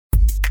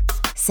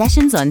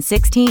Sessions on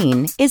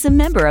 16 is a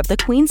member of the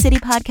Queen City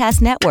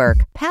Podcast Network,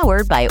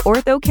 powered by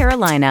Ortho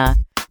Carolina.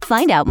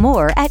 Find out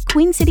more at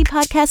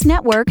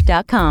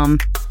queencitypodcastnetwork.com.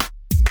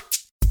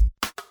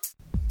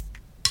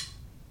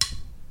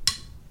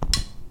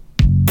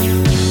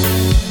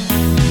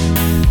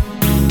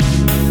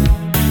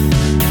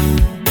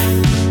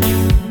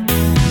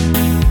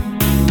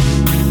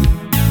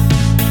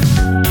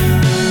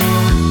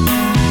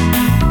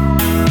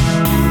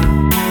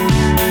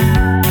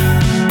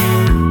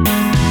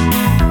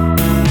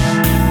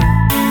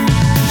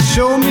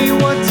 Show me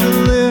what to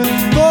live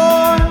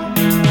for,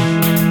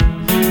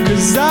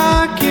 'cause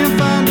I can't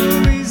find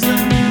a reason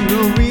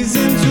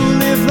to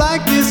live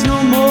like this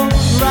no more.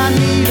 I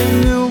need a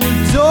new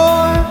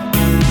door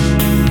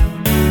that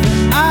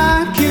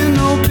I can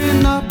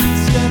open up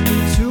and step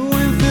into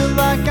and feel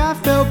like I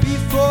felt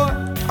before.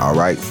 All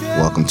right,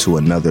 welcome to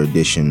another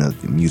edition of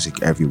the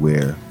Music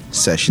Everywhere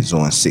Sessions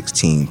on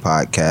 16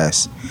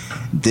 podcast.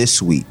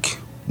 This week,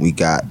 we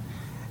got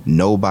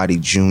Nobody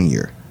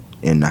Jr.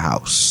 in the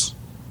house.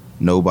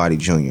 Nobody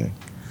Jr.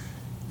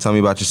 Tell me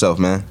about yourself,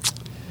 man.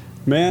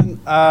 Man,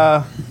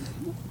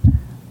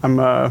 I'm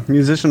a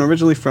musician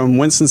originally from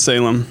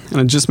Winston-Salem, and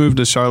I just moved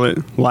to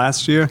Charlotte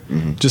last year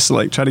just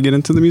to try to get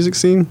into the music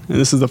scene. And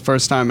this is the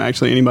first time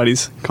actually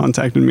anybody's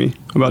contacted me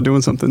about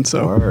doing something,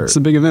 so It's a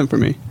big event for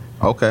me.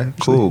 Okay,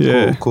 cool.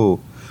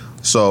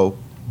 So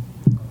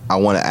I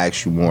want to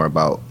ask you more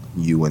about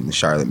you and the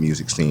Charlotte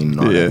music scene and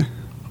all that.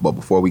 But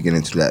before we get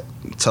into that,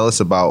 tell us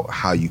about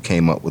how you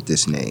came up with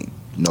this name,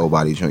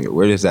 Nobody Jr.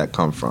 Where does that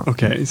come from?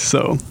 Okay,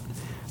 so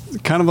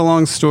kind of a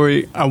long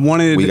story.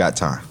 We got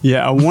time.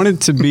 Yeah, I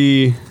wanted to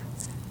be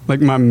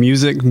my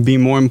music be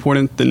more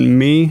important than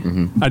me.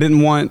 I didn't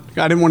want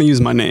to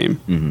use my name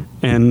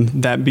and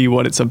that be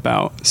what it's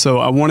about. So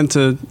I wanted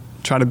to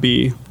try to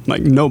be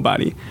like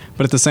nobody,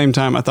 but at the same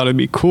time I thought it'd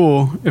be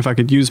cool if I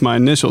could use my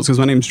initials, because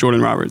my name's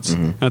Jordan Roberts.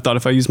 And I thought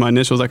if I use my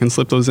initials I can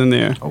slip those in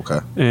there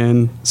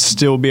and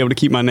still be able to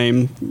keep my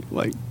name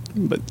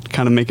but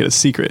kind of make it a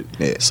secret.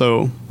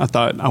 So I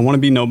thought I want to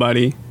be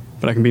nobody,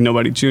 but I can be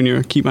Nobody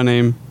Jr., keep my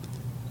name,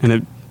 and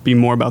it be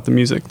more about the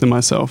music than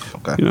myself.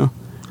 You know?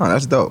 Oh,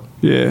 that's dope.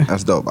 Yeah.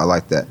 That's dope. I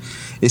like that.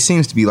 It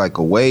seems to be like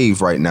a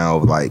wave right now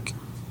of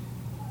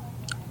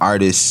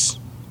artists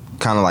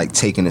kind of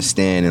taking a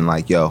stand and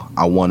I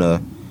want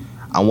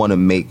to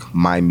make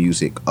my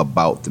music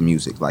about the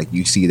music.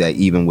 You see that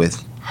even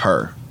with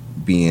her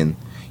being,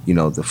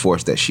 the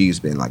force that she's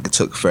been. It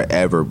took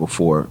forever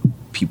before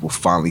people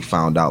finally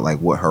found out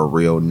what her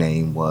real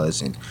name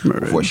was, and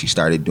before she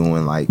started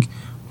doing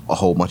a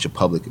whole bunch of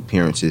public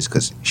appearances,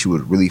 because she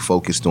was really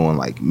focused on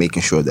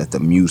making sure that the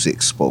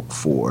music spoke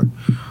for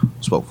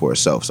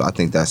itself. So I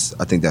think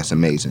that's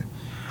amazing.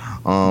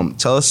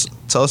 Tell us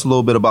a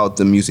little bit about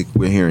the music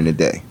we're hearing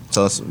today.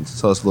 Tell us a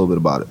little bit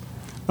about it.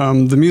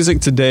 The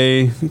music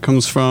today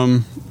comes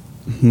from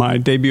my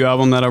debut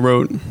album that I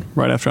wrote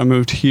right after I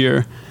moved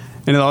here,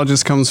 and it all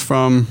just comes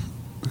from,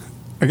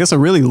 I guess, a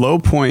really low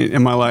point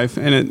in my life,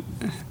 and it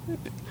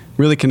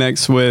really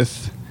connects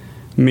with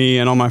me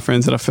and all my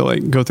friends that I feel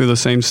go through the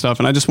same stuff.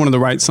 And I just wanted to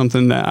write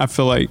something that I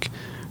feel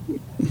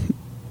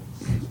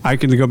I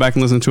could go back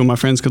and listen to, and my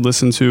friends could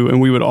listen to,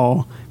 and we would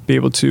all be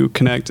able to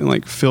connect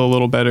and feel a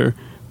little better,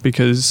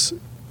 because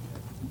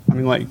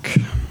I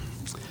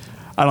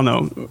don't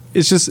know,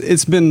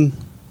 it's been,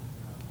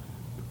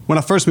 when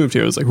I first moved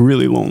here, it was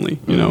really lonely,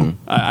 you know.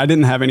 I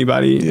didn't have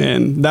anybody,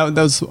 and that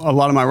was a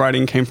lot of my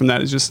writing came from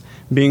that, is just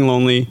being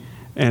lonely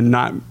and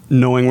not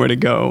knowing where to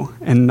go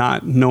and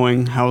not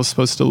knowing how I was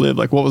supposed to live,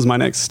 what was my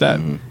next step.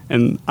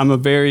 And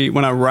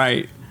when I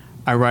write,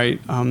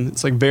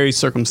 it's very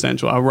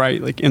circumstantial. I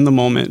write in the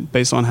moment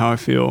based on how I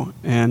feel,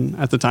 and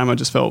at the time I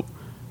just felt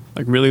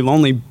really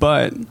lonely,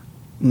 but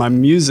my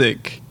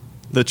music,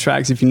 the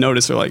tracks, if you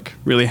notice, are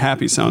really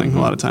happy sounding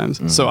a lot of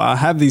times. So I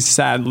have these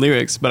sad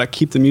lyrics, but I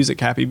keep the music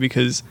happy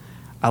because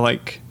I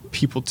like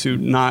people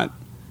to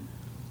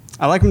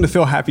I like them to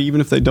feel happy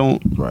even if they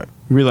don't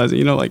realize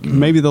it.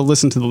 Maybe they'll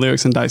listen to the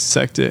lyrics and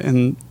dissect it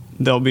and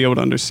they'll be able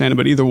to understand it,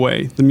 but either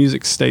way, the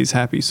music stays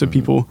happy, so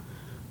people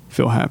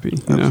feel happy.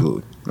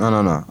 Absolutely.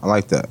 No. I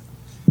like that.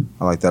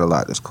 I like that a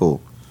lot. That's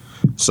cool.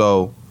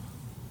 So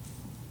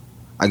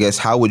I guess,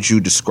 how would you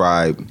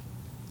describe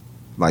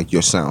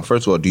your sound?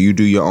 First of all, do you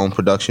do your own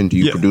production? Do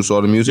you produce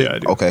all the music? Yeah, I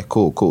do. Okay,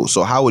 cool.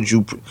 So how would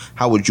you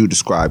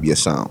describe your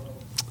sound?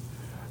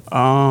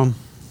 Man,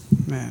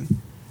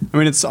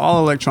 it's all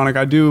electronic.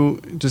 I do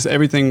just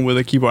everything with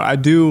a keyboard. I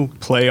do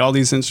play all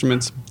these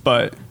instruments,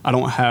 but I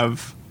don't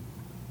have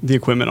the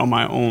equipment on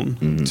my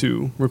own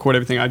to record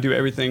everything. I do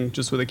everything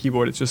just with a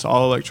keyboard. It's just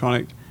all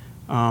electronic.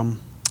 I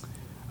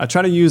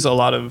try to use a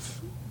lot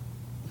of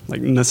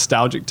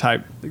nostalgic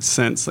type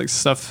synths,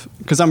 stuff,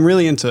 because I'm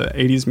really into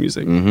 80s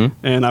music,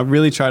 and I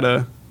really try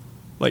to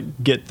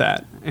get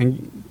that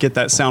and get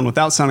that sound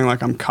without sounding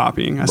like I'm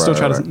copying. I still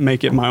try to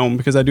make it my own,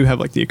 because I do have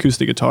the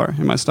acoustic guitar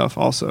in my stuff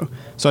also.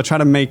 So I try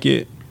to make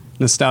it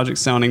nostalgic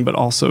sounding, but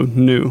also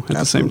new at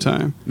the same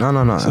time. No.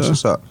 That's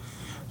what's up.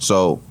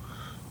 So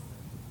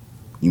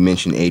you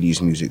mentioned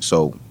 80s music.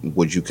 So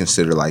would you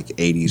consider like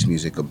 80s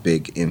music a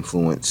big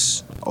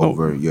influence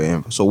over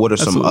your? So what are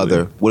some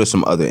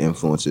other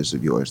influences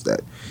of yours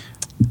that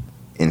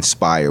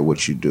inspire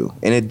what you do?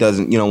 And it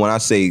doesn't, when I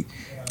say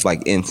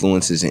like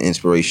influences and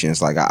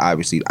inspirations, like I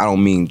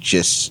don't mean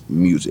just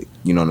music.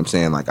 You know what I'm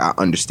saying? Like I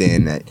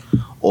understand that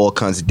all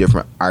kinds of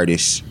different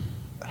artists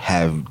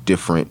have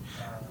different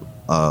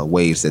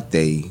ways that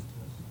they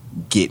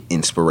get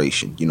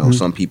inspiration.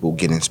 Some people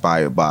get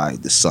inspired by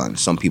the sun.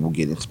 Some people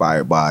get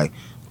inspired by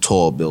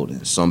tall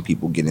buildings. Some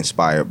people get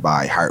inspired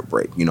by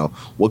heartbreak.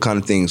 What kind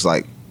of things,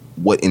 like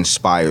what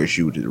inspires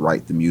you to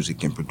write the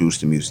music and produce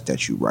the music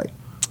that you write?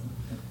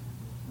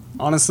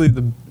 Honestly,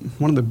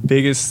 one of the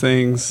biggest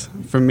things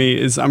for me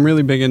is I'm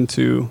really big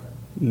into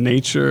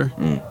nature,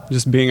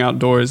 just being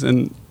outdoors.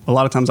 And a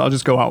lot of times I'll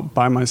just go out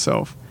by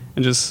myself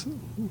and just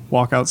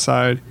walk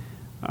outside,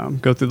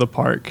 go through the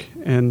park,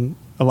 and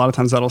a lot of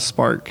times that'll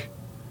spark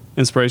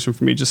inspiration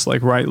for me, just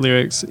like write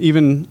lyrics.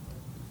 Even,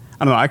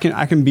 I don't know,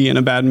 I can be in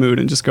a bad mood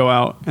and just go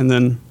out, and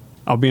then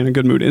I'll be in a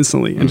good mood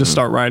instantly and just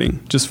start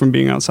writing just from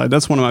being outside.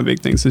 That's one of my big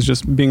things, is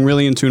just being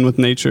really in tune with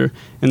nature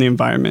and the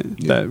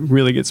environment. That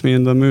really gets me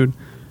in the mood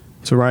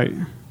to write.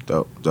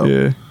 Dope.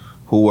 Yeah.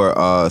 Who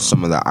are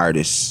some of the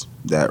artists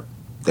that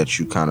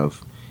you kind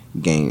of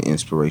gain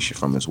inspiration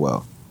from as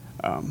well?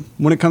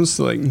 When it comes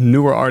to like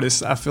newer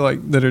artists, I feel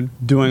like that are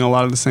doing a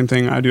lot of the same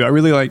thing I do. I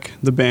really like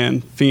the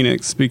band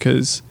Phoenix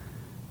because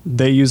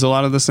they use a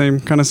lot of the same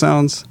kind of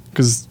sounds,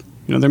 because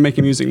they're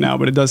making music now,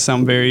 but it does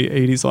sound very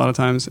 80s a lot of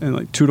times. And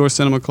like Two Door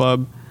Cinema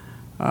Club,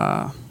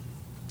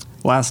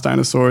 Last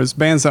Dinosaurs,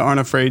 bands that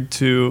aren't afraid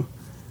to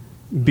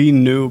be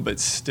new but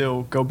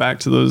still go back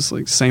to those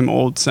like same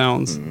old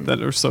sounds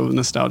that are so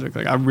nostalgic.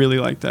 Like I really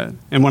like that.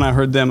 And when I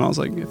heard them, I was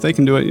like, if they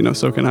can do it,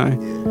 so can I.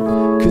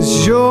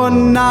 'Cause you're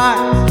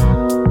not.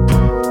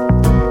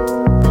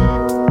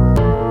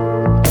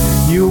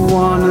 You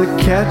wanna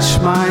catch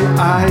my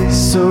eye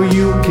so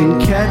you can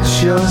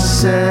catch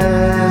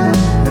yourself.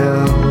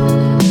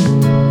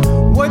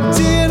 What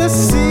did I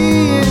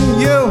see in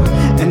you?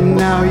 And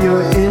now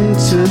you're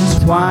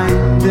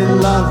intertwined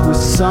in love with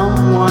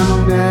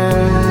someone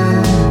else.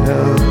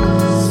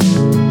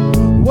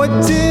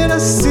 What did I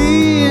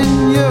see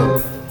in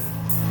you?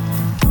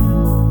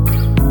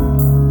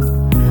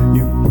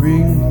 You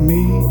bring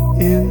me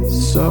in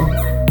so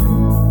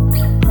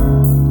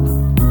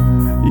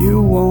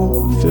you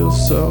won't feel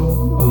so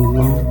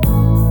alone.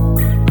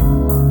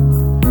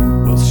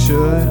 Well,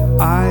 should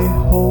I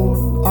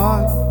hold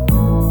on?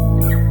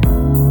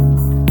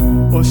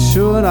 Or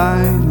should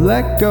I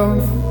let go?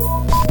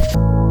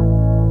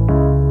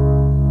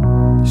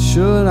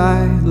 Should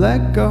I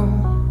let go?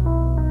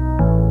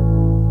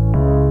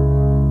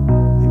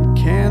 And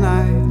can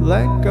I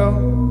let go?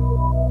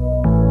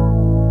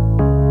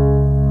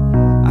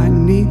 I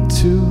need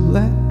to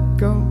let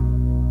go.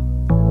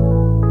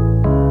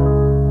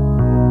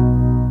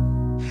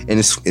 And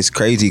it's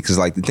crazy because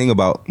like the thing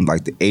about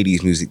like the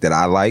 80s music that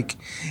I like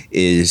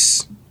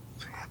is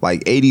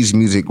like 80s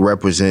music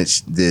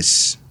represents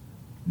this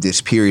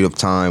period of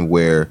time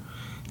where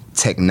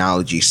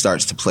technology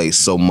starts to play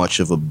so much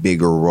of a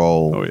bigger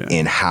role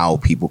in how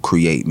people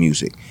create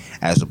music,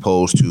 as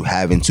opposed to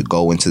having to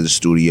go into the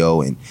studio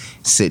and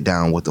sit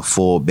down with a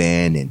full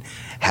band and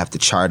have to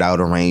chart out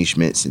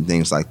arrangements and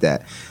things like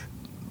that.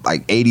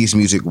 Like 80s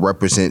music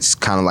represents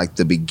kind of like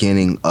the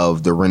beginning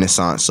of the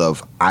renaissance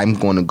of I'm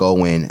going to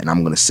go in and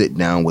I'm going to sit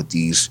down with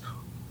this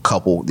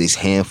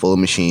handful of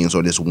machines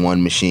or this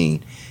one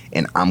machine,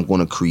 and I'm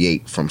going to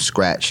create from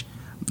scratch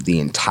the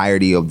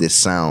entirety of this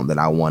sound that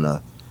I want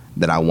to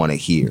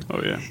hear.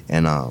 Oh yeah.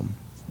 And a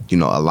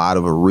lot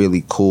of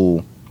really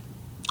cool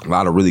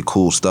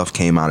stuff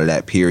came out of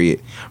that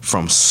period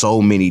from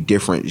so many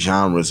different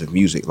genres of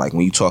music. Like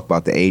when you talk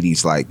about the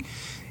 80s, like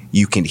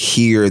you can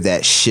hear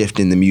that shift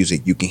in the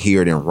music. You can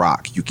hear it in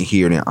rock. You can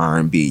hear it in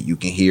R&B. You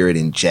can hear it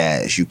in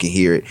jazz. You can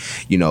hear it,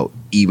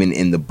 even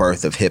in the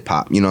birth of hip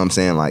hop. You know what I'm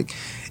saying? Like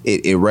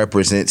it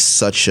represents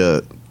such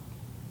a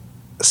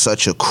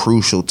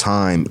crucial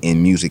time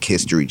in music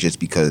history, just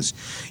because,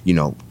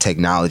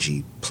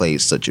 technology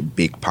plays such a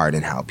big part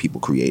in how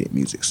people created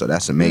music. So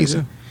that's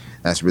amazing. Yeah.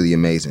 That's really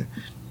amazing.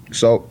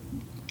 So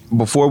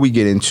before we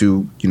get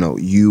into,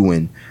 you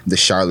and the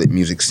Charlotte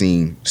music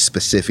scene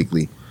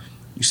specifically,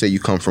 you say you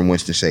come from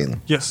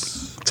Winston-Salem.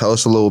 Yes. Tell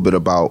us a little bit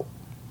about,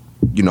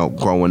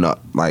 growing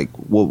up. Like,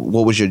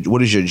 what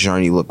does your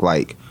journey look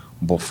like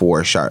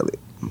before Charlotte?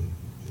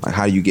 Like,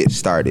 how do you get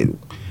started?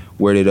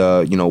 Where did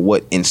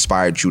what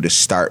inspired you to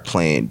start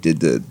playing?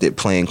 Did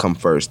playing come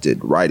first?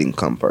 Did writing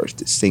come first?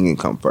 Did singing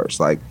come first?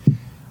 Like,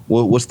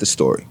 what's the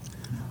story?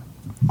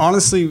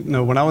 Honestly,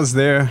 no. When I was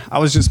there, I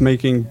was just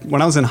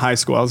when I was in high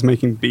school, I was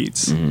making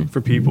beats for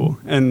people,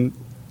 and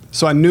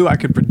so I knew I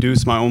could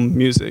produce my own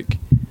music.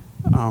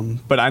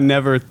 But I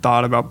never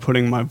thought about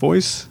putting my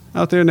voice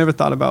out there. Never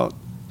thought about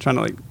trying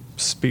to like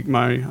speak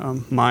my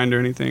mind or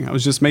anything. I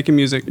was just making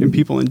music and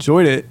people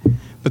enjoyed it.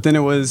 But then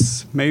it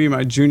was maybe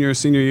my junior or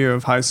senior year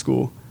of high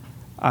school.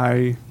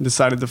 I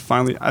decided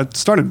to I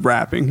started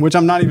rapping, which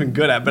I'm not even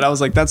good at, but I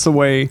was like, that's the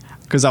way,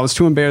 because I was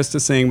too embarrassed to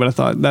sing, but I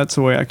thought that's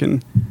the way I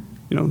can,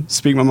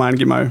 speak my mind and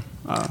get my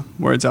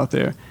words out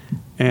there.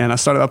 And I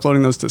started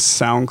uploading those to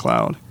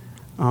SoundCloud.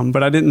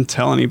 But I didn't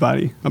tell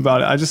anybody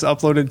about it. I just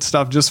uploaded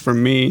stuff just for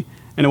me.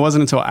 And it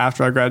wasn't until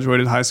after I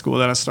graduated high school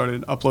that I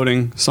started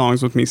uploading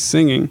songs with me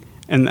singing.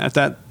 And at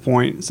that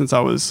point, since I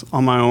was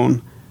on my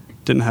own,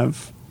 didn't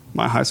have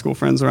my high school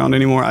friends around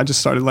anymore, I just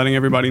started letting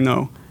everybody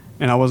know.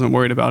 And I wasn't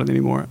worried about it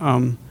anymore.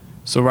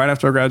 So right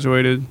after I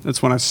graduated,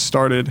 that's when I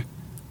started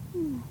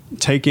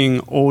taking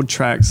old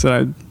tracks that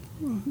I'd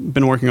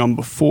been working on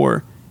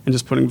before and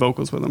just putting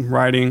vocals with them,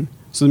 writing.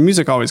 So the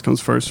music always comes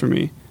first for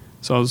me.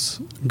 So I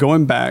was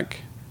going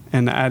back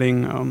and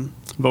adding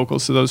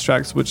vocals to those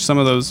tracks, which some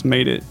of those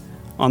made it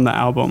on the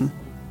album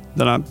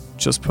that I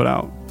just put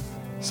out.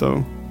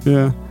 So,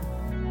 yeah.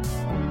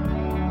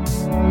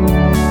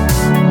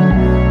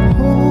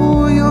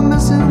 Oh, you're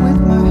messing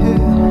with my head,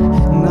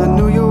 and I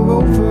know you're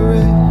over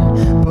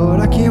it, but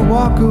I can't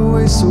walk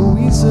away so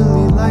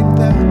easily like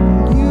that.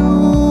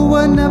 You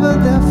were never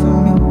there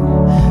for me,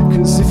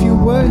 'cause if you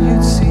were,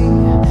 you'd see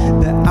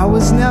that I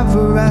was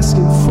never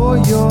asking for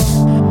your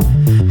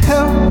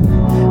help.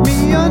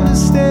 Me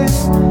understand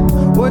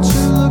what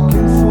you're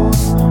looking for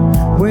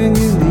when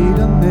you need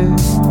a man.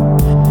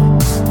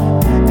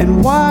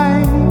 And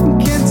why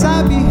can't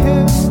I be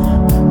here?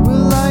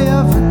 Will I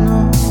ever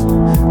know?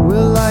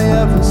 Will I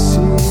ever see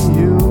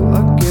you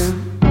again?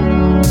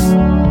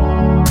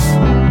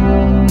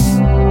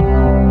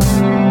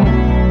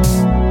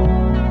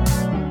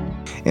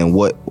 And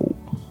what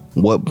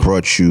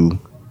brought you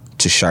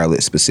to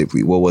Charlotte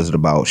specifically? What was it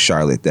about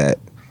Charlotte that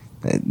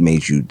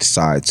made you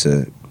decide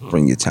to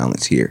bring your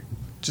talents here?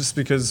 Just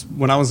because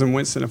when I was in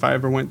Winston, if I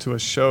ever went to a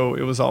show,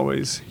 it was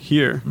always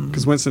here,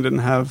 because Winston didn't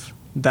have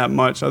that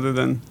much other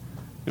than,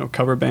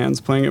 cover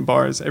bands playing at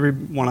bars. Every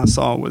one I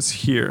saw was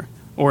here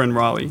or in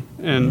Raleigh.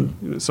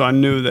 And so I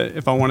knew that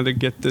if I wanted to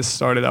get this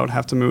started, I would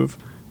have to move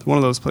to one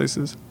of those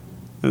places.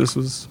 And this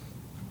was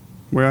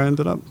where I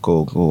ended up.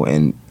 Cool.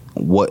 And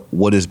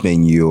what's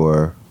been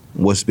your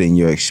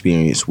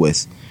experience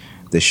with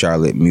the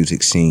Charlotte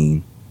music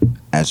scene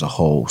as a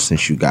whole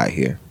since you got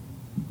here?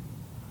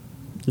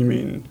 You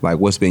mean? Like,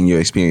 what's been your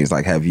experience?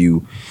 Like, have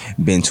you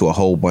been to a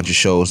whole bunch of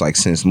shows, like,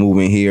 since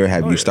moving here?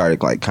 Have you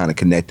started, like, kind of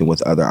connecting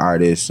with other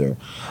artists? Or,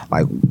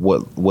 like,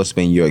 what's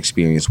been your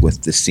experience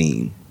with the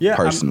scene,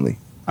 personally?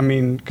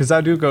 Because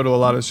I do go to a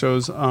lot of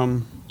shows.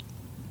 A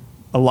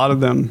lot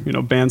of them,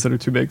 bands that are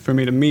too big for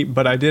me to meet.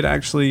 But I did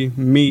actually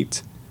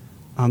meet,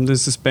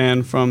 there's this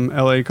band from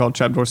L.A. called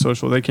Trapdoor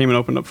Social. They came and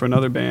opened up for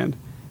another band.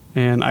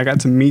 And I got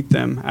to meet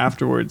them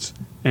afterwards.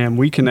 And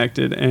we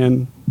connected,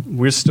 and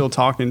we're still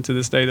talking to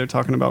this day. They're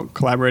talking about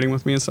collaborating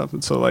with me and stuff.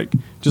 And so, like,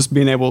 just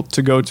being able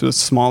to go to a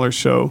smaller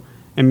show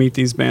and meet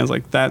these bands,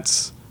 like,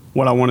 that's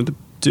what I wanted to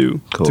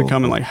do. Cool. To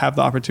come and, like, have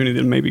the opportunity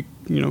to maybe,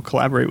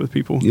 collaborate with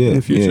people in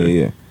the future.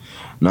 Yeah.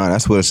 No,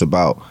 that's what it's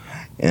about.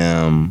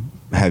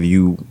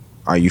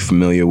 Are you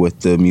familiar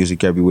with the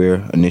Music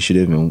Everywhere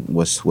initiative and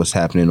what's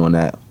happening on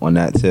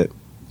that tip?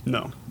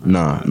 No.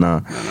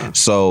 Nah.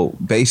 So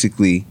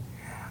basically,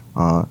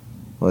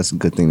 well, it's a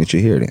good thing that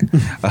you're here then.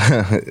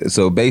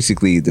 So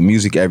basically, the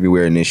Music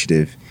Everywhere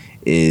initiative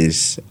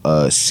is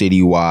a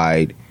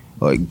citywide,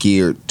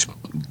 geared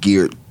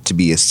to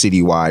be a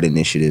citywide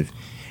initiative.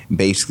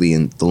 Basically,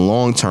 and the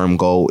long-term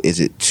goal is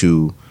it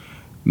to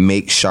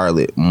make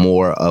Charlotte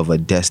more of a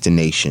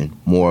destination,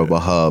 more of a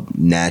hub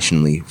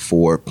nationally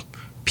for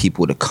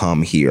people to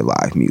come hear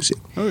live music.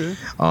 Oh, yeah.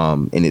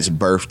 And it's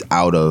birthed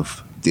out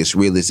of this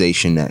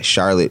realization that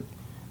Charlotte,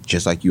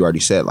 just like you already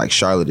said, like,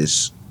 Charlotte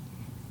is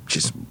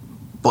just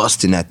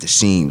busting at the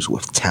seams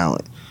with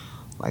talent,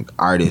 like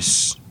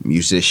artists,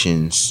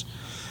 musicians,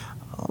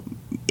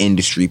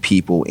 industry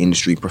people,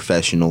 industry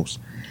professionals.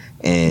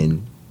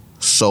 And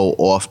so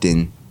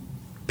often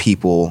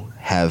people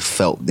have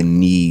felt the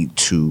need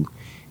to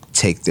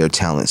take their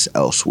talents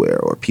elsewhere,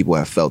 or people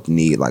have felt the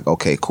need, like,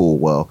 okay, cool,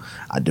 well,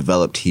 I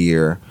developed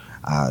here,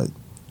 I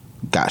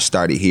got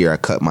started here, I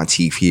cut my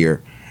teeth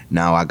here,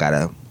 now I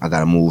gotta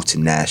move to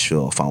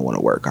Nashville if I want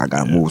to work. I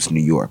gotta move to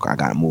New York. I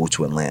gotta move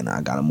to Atlanta.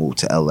 I gotta move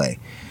to LA.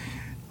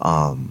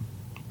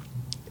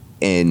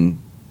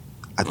 And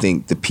I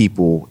think the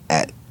people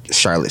at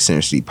Charlotte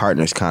Center City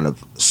Partners kind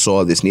of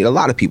saw this need. A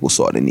lot of people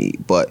saw the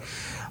need, but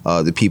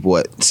the people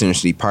at Center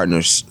City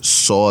Partners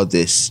saw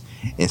this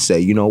and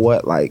said, you know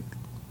what, like,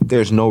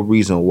 there's no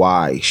reason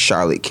why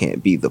Charlotte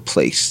can't be the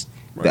place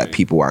that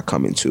people are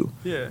coming to.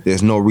 Yeah.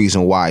 There's no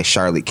reason why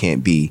Charlotte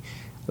can't be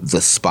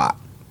the spot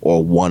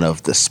or one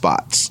of the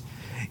spots,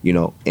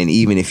 and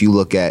even if you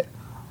look at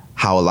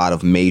how a lot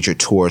of major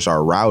tours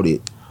are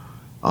routed,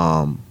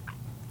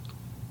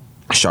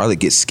 Charlotte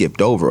gets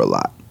skipped over a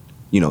lot,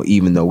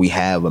 even though we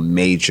have a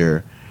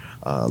major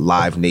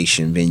Live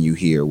Nation venue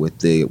here with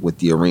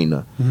the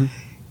arena,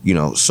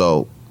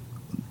 so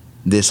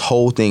this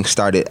whole thing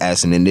started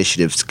as an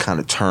initiative to kind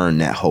of turn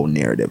that whole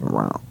narrative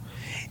around.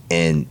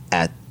 And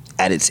at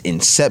its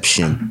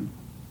inception,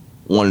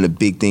 one of the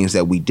big things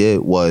that we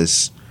did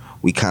was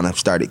we kind of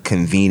started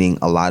convening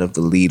a lot of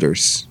the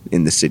leaders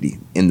in the city,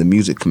 in the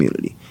music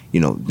community,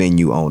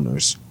 venue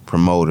owners,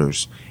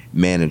 promoters,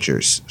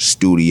 managers,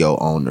 studio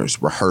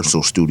owners,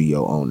 rehearsal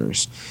studio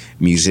owners,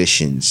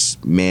 musicians,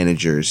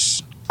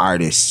 managers,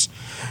 artists,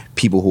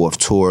 people who have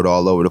toured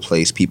all over the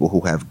place, people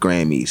who have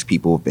Grammys,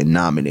 people who have been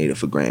nominated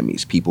for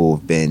Grammys, people who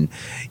have been,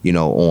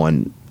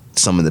 on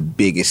some of the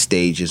biggest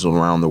stages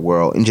around the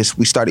world. And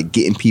we started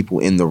getting people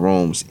in the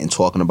rooms and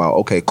talking about,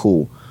 okay,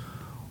 cool.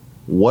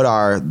 What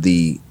are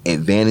the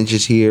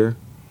advantages here?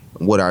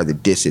 What are the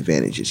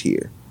disadvantages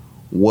here?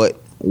 What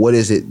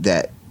is it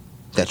that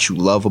you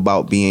love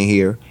about being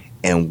here?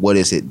 And what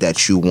is it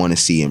that you want to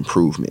see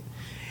improvement?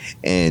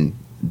 And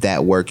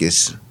that work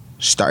is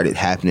started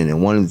happening.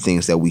 And one of the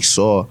things that we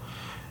saw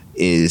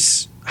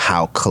is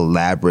how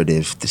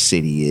collaborative the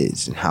city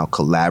is and how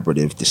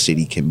collaborative the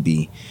city can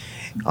be,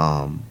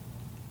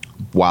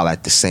 while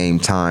at the same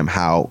time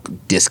how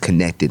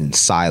disconnected and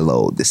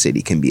siloed the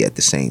city can be at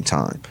the same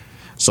time.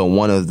 So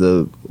one of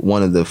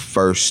the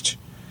first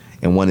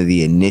and one of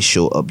the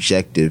initial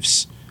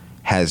objectives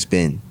has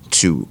been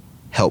to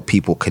help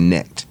people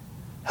connect,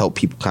 help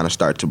people kind of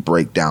start to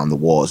break down the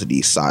walls of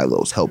these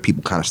silos, help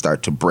people kind of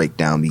start to break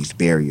down these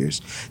barriers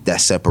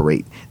that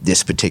separate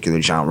this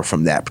particular genre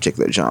from that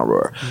particular genre,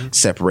 or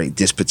separate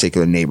this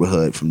particular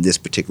neighborhood from this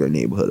particular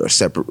neighborhood, or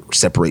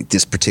separate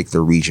this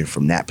particular region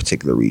from that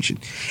particular region,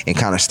 and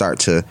kind of start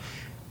to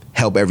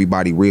help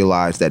everybody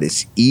realize that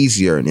it's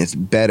easier and it's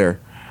better,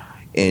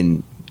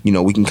 and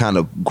we can kind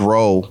of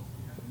grow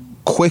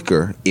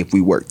quicker if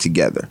we work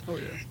together. Oh,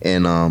 yeah.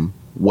 And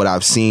what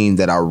I've seen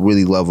that I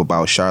really love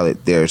about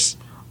Charlotte, there's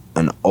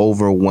an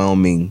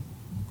overwhelming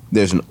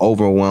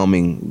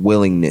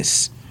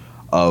willingness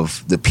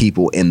of the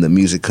people in the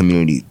music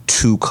community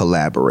to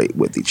collaborate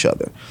with each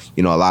other.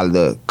 A lot of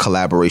the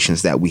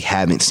collaborations that we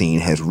haven't seen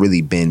has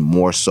really been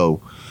more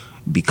so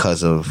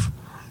because of,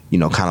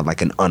 kind of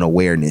like an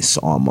unawareness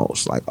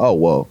almost. Like, oh,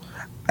 well,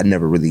 I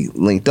never really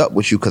linked up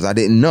with you because I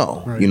didn't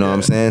know. Right, what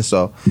I'm saying?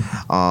 So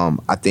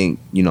I think,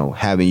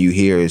 having you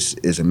here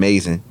is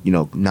amazing,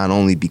 not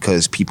only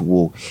because people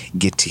will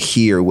get to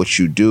hear what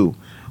you do,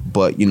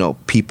 but,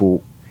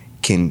 people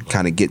can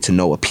kind of get to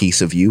know a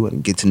piece of you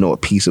and get to know a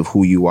piece of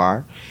who you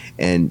are.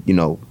 And,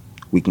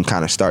 we can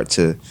kind of start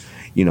to,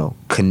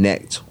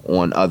 connect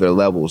on other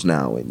levels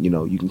now. And,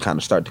 you can kind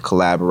of start to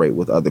collaborate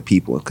with other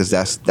people, because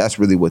that's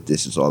really what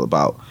this is all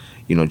about,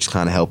 just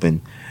kind of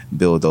helping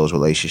build those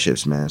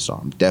relationships, man. So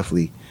I'm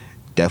definitely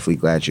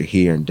glad you're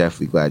here, and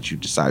definitely glad you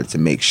decided to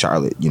make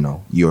Charlotte,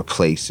 your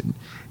place, and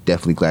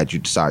definitely glad you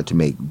decided to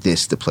make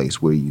this the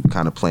place where you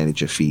kind of planted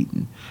your feet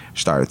and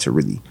started to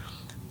really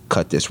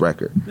cut this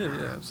record.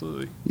 Yeah,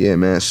 absolutely. Yeah,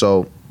 man.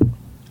 So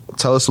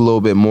tell us a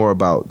little bit more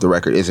about the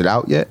record. Is it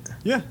out yet?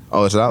 Yeah.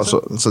 Oh, it's out? So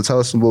tell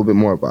us a little bit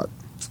more about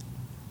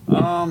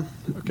it.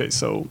 Okay,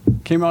 so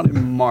it came out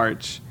in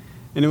March,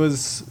 and it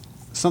was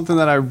something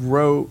that I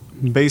wrote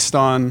based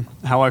on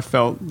how I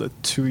felt the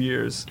 2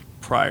 years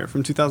prior,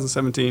 from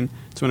 2017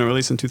 to when it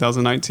released in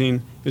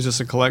 2019. It's just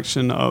a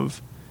collection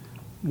of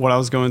what I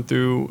was going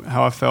through,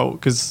 how I felt,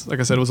 because like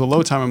I said, it was a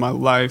low time in my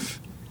life.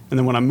 And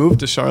then when I moved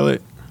to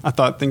Charlotte, I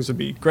thought things would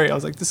be great. I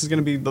was like, this is going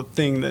to be the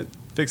thing that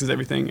fixes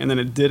everything. And then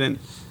it didn't,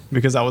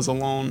 because I was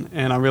alone.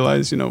 And I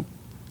realized,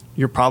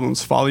 your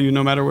problems follow you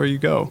no matter where you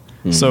go.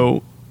 Mm-hmm.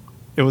 So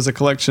it was a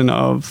collection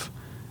of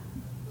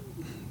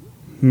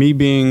me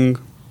being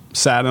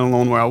sad and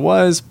alone where I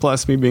was,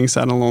 plus me being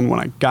sad and alone when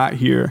I got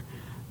here.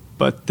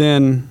 But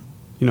then,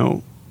 I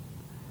don't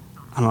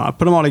know, I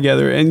put them all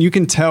together, and you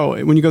can tell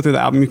when you go through the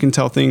album, you can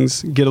tell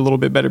things get a little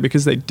bit better,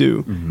 because they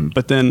do. Mm-hmm.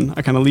 But then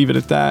I kind of leave it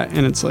at that,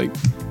 and it's like,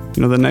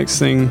 the next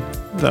thing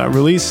that I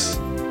release,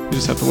 you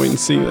just have to wait and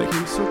see. Like,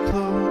 I'm so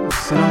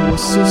close and I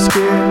was so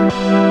scared,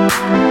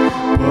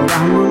 but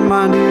I'm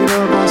reminded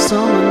of our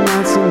summer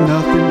nights and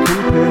nothing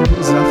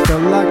compares. I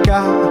felt like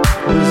I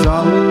was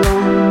all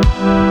alone.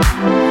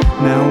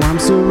 Now I'm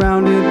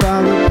surrounded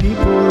by the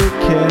people that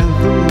care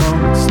the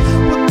most.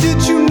 Well,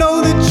 did you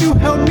know that you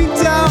held me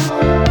down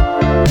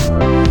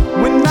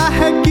when I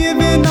had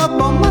given up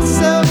on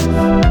myself?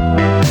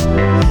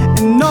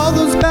 And all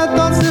those bad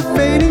thoughts are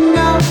fading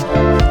out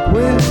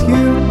with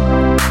you.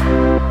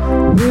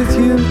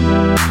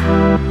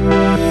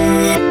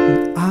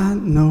 I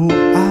know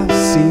I've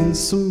seen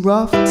some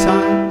rough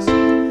times,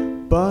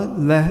 but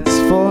let's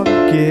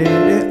forget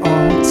it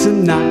all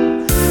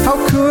tonight.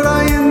 How could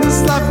I end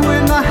this life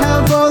when I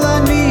have all I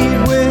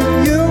need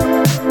with you?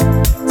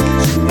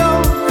 Did you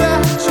know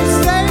that you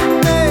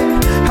saved me?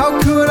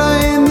 How could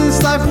I end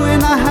this life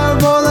when I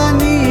have all I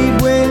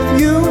need with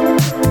you?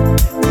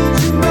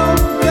 Did you know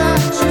that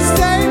you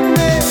saved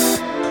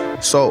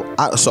me? So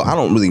I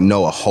don't really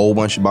know a whole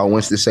bunch about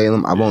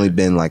Winston-Salem. I've only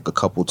been like a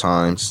couple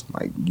times,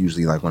 like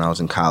usually like when I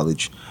was in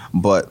college.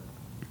 But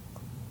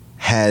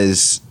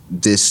has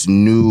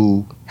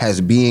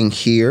being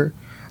here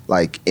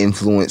like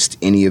influenced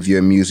any of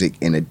your music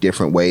in a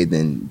different way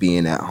than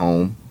being at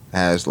home?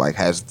 Has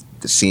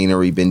the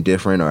scenery been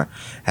different, or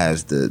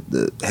is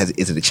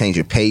it a change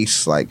of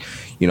pace? Like,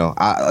 you know,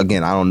 I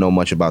don't know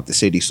much about the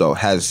city, so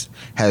has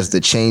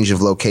the change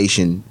of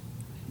location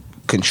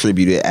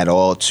contributed at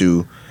all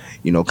to,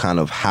 you know, kind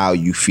of how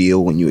you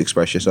feel when you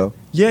express yourself?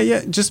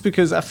 Yeah. Just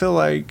because I feel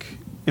like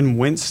in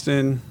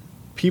Winston,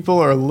 people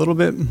are a little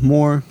bit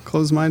more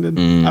closed-minded.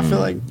 I feel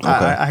like okay.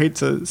 I hate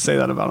to say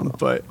that about them,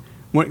 but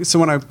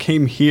when I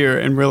came here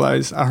and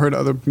realized I heard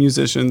other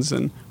musicians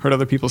and heard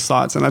other people's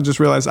thoughts, and I just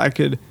realized I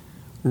could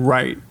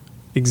write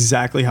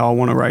exactly how I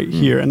want to write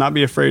here and not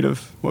be afraid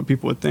of what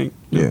people would think.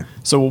 Yeah.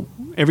 So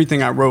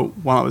everything I wrote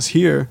while I was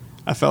here,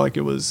 I felt like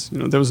it was, you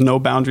know, there was no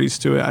boundaries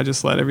to it. I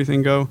just let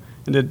everything go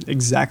and did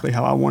exactly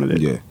how I wanted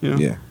it. Yeah. You know?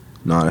 Yeah.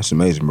 No, that's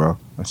amazing, bro.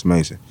 That's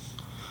amazing.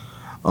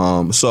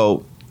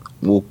 So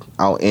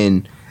I'll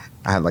end.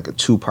 I have like a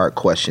 2-part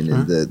question,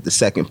 and the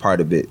second part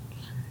of it,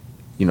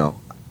 you know,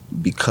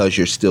 because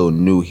you're still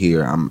new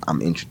here,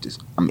 I'm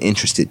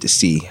interested to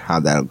see how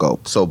that'll go.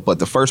 So, but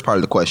the first part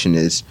of the question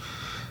is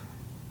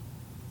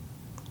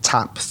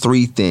top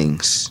 3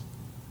 things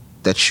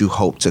that you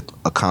hope to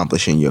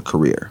accomplish in your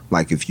career.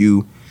 Like if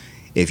you're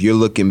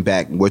looking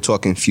back, we're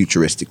talking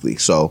futuristically.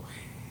 So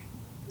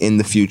in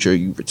the future,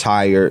 you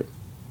retired,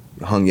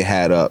 you hung your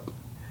hat up,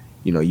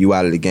 you know, you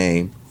out of the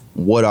game.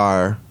 What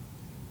are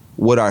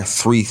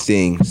 3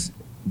 things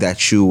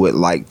that you would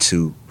like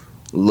to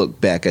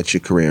look back at your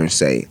career and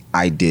say,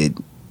 I did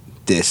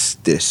this,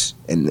 this,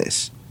 and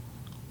this?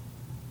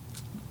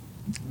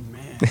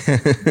 Man,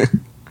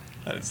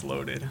 that is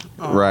loaded.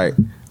 Right.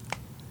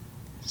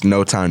 It's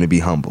no time to be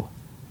humble.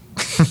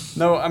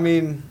 No, I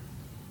mean,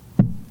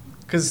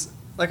 because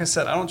like I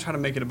said, I don't try to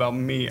make it about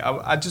me.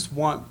 I just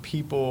want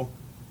people.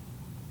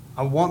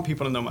 I want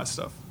people to know my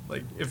stuff.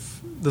 Like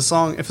if a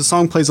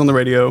song plays on the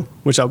radio,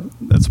 which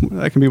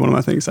that can be one of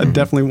my things. I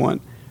definitely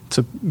want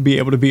to be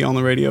able to be on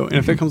the radio. And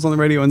if it comes on the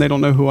radio and they don't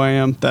know who I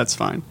am, that's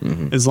fine.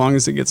 As long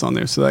as it gets on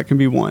there. So that can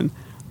be one.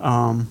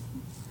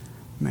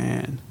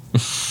 Man,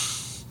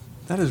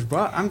 that is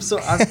rough.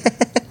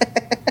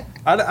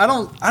 I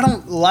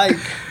don't like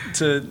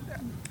to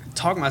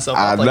talk myself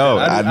up like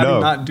that. I do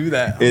not do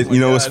that. You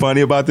know what's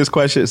funny about this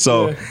question?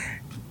 So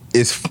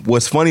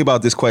what's funny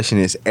about this question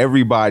is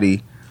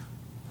everybody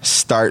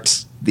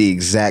starts the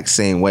exact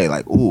same way.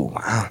 Like, ooh,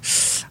 I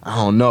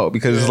don't know.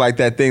 Because it's like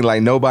that thing,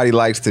 like nobody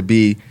likes to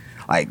be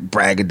like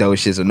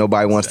braggadocious, or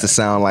nobody wants to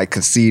sound like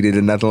conceited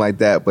or nothing like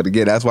that. But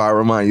again, that's why I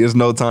remind you, there's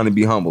no time to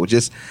be humble.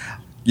 Just,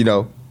 you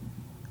know,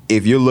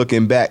 if you're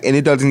looking back, and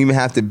it doesn't even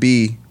have to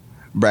be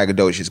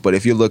braggadocious, but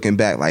if you're looking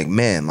back, like,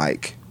 man,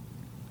 like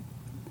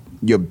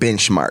your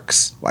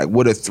benchmarks, like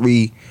what are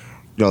 3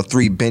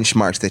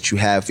 benchmarks that you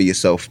have for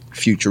yourself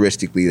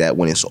futuristically, that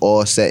when it's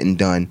all said and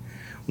done,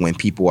 when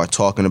people are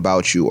talking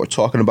about you or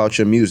talking about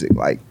your music,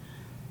 like,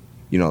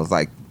 you know, it's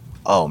like,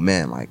 oh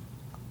man, like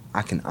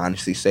I can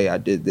honestly say I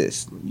did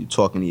this. You're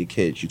talking to your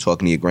kids, you're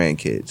talking to your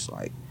grandkids,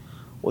 like,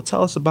 well,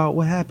 tell us about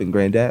what happened,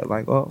 granddad.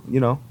 Like, well, you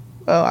know,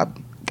 I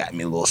got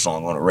me a little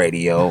song on the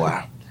radio.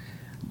 I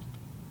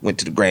went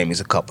to the Grammys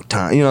a couple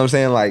times. You know what I'm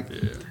saying? Like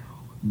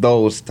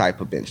those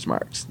type of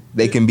benchmarks.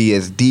 They can be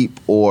as deep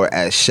or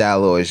as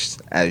shallow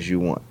as you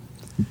want.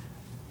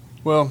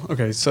 Well,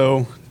 okay,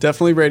 so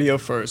definitely radio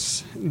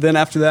first. Then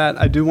after that,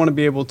 I do want to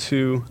be able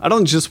to, I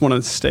don't just want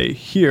to stay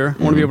here.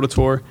 I want to be able to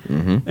tour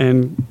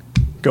and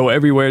go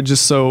everywhere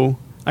just so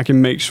I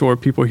can make sure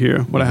people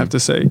hear what I have to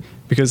say.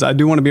 Because I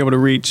do want to be able to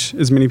reach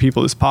as many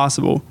people as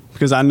possible.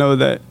 Because I know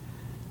that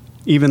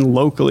even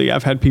locally,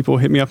 I've had people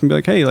hit me up and be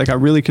like, hey, like I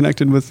really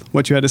connected with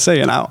what you had to say.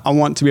 And I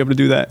want to be able to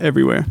do that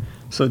everywhere.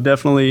 So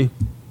definitely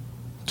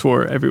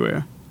tour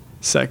everywhere.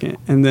 Second.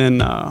 And then,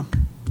 man.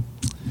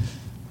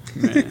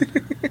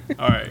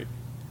 All right.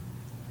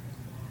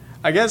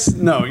 I guess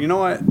no. You know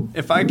what?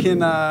 If I can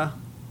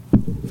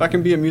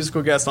be a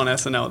musical guest on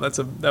SNL, that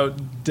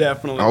would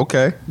definitely.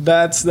 Okay.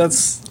 That's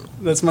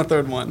my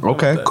third one.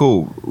 Okay,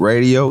 cool.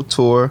 Radio,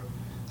 tour,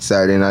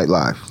 Saturday Night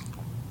Live.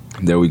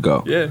 There we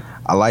go. Yeah.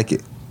 I like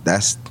it.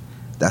 That's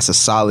a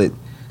solid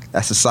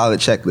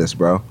checklist,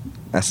 bro.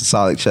 That's a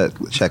solid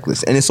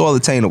checklist, and it's all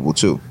attainable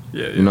too.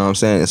 Yeah. You know what I'm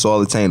saying? It's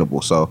all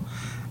attainable. So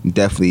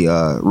definitely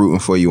rooting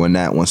for you on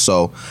that one.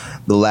 So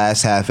the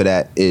last half of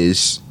that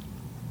is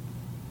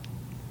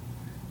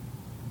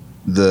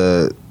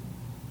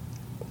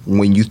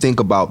when you think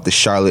about the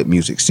Charlotte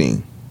music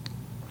scene,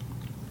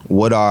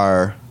 what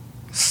are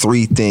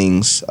 3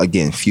 things,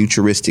 again,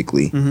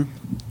 futuristically,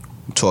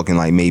 talking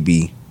like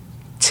maybe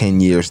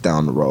 10 years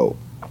down the road,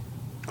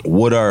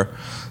 what are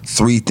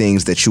 3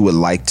 things that you would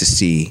like to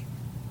see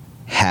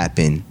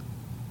happen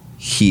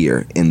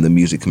here in the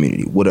music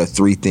community? What are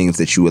 3 things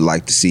that you would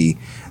like to see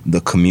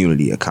the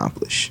community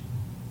accomplish?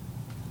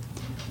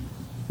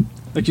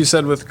 Like you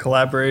said, with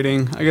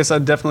collaborating, I guess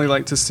I'd definitely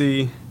like to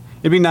see,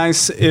 it'd be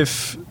nice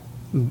if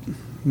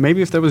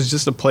there was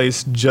just a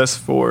place just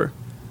for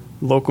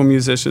local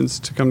musicians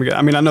to come together.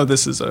 I mean, I know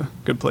this is a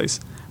good place,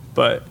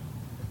 but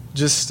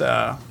just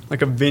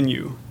like a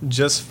venue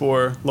just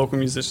for local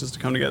musicians to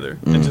come together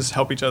and just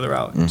help each other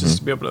out, just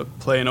to be able to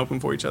play and open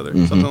for each other,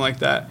 something like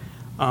that.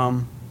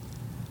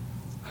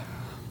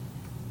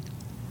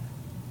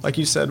 like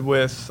you said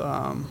with,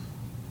 well,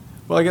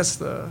 I guess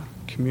the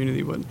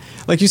community would,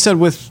 like you said,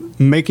 with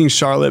making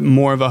Charlotte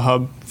more of a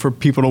hub for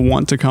people to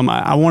want to come.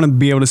 I want to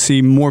be able to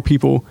see more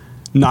people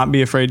not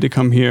be afraid to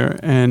come here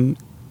and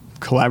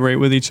collaborate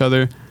with each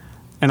other.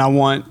 And I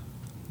want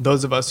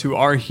those of us who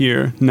are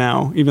here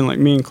now, even like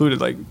me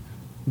included, like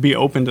be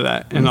open to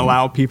that and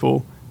allow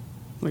people,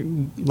 like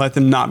let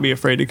them not be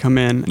afraid to come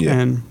in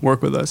and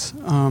work with us.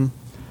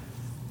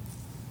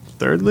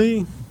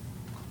 Thirdly,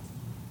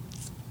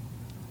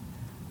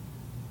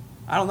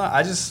 I don't know.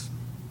 I just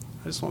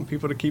want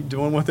people to keep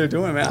doing what they're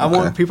doing, man. Okay. I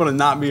want people to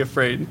not be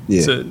afraid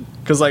to,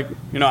 because like,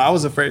 you know, I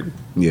was afraid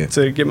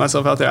to get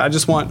myself out there. I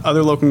just want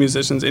other local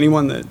musicians,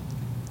 anyone that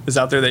is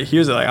out there that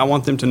hears it, like I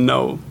want them to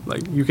know,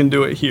 like you can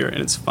do it here and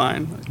it's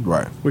fine. Like,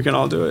 right. We can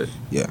all do it.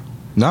 Yeah.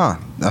 Nah,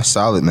 that's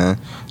solid, man.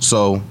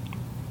 So,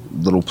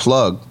 little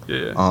plug.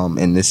 Yeah.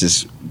 And this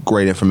is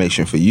great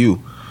information for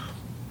you.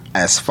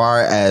 As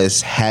far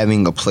as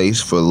having a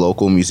place for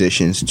local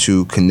musicians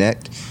to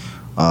connect,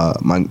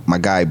 my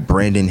guy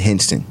Brandon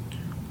Hinston,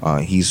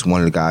 he's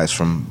one of the guys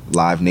from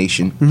Live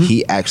Nation. Mm-hmm.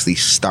 He actually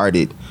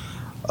started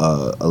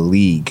a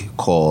league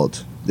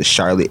called the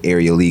Charlotte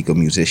Area League of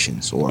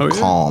Musicians, or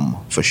CALM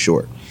for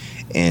short.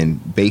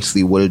 And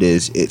basically what it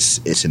is,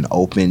 it's an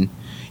open,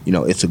 you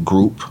know, it's a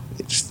group.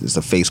 It's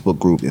a Facebook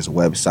group, it's a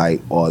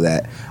website, all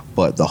that.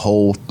 But the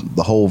whole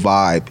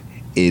vibe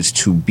is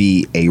to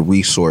be a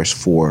resource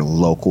for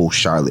local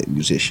Charlotte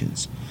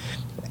musicians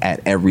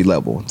at every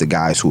level. The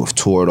guys who have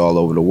toured all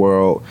over the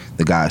world,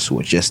 the guys who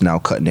are just now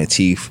cutting their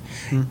teeth,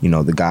 you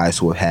know, the guys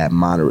who have had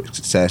moderate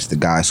success, the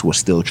guys who are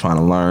still trying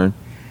to learn.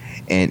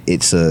 And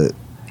it's a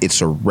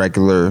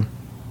regular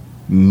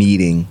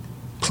meeting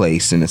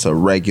place, and it's a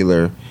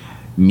regular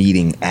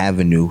meeting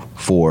avenue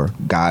for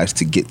guys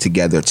to get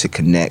together, to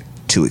connect,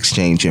 to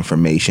exchange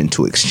information,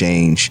 to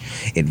exchange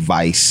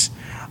advice.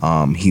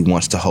 He will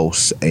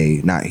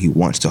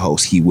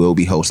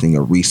be hosting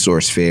a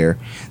resource fair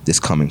this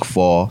coming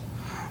fall.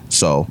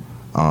 So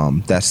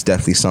that's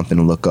definitely something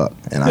to look up,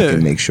 and I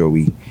can make sure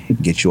we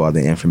get you all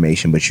the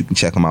information. But you can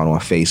check them out on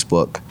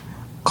Facebook,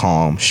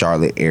 CALM,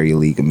 Charlotte Area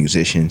League of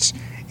Musicians,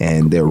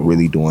 and they're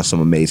really doing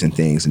some amazing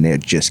things, and they're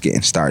just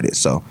getting started.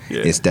 So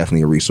it's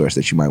definitely a resource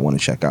that you might want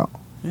to check out.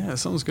 Yeah,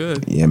 sounds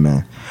good. Yeah,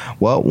 man.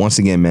 Well, once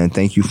again, man,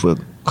 thank you for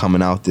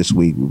coming out this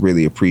week. We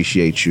really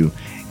appreciate you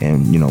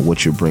and, you know,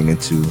 what you're bringing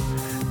to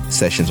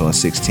Sessions on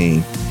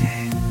 16.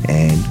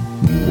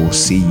 And we will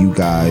see you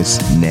guys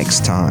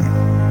next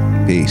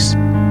time. Peace.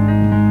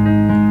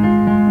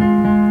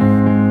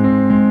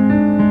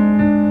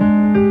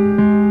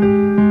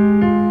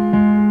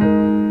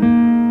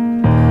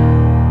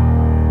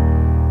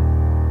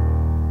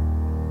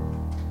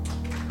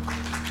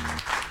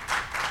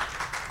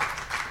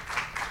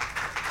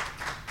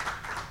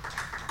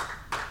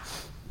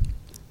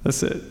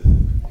 That's it.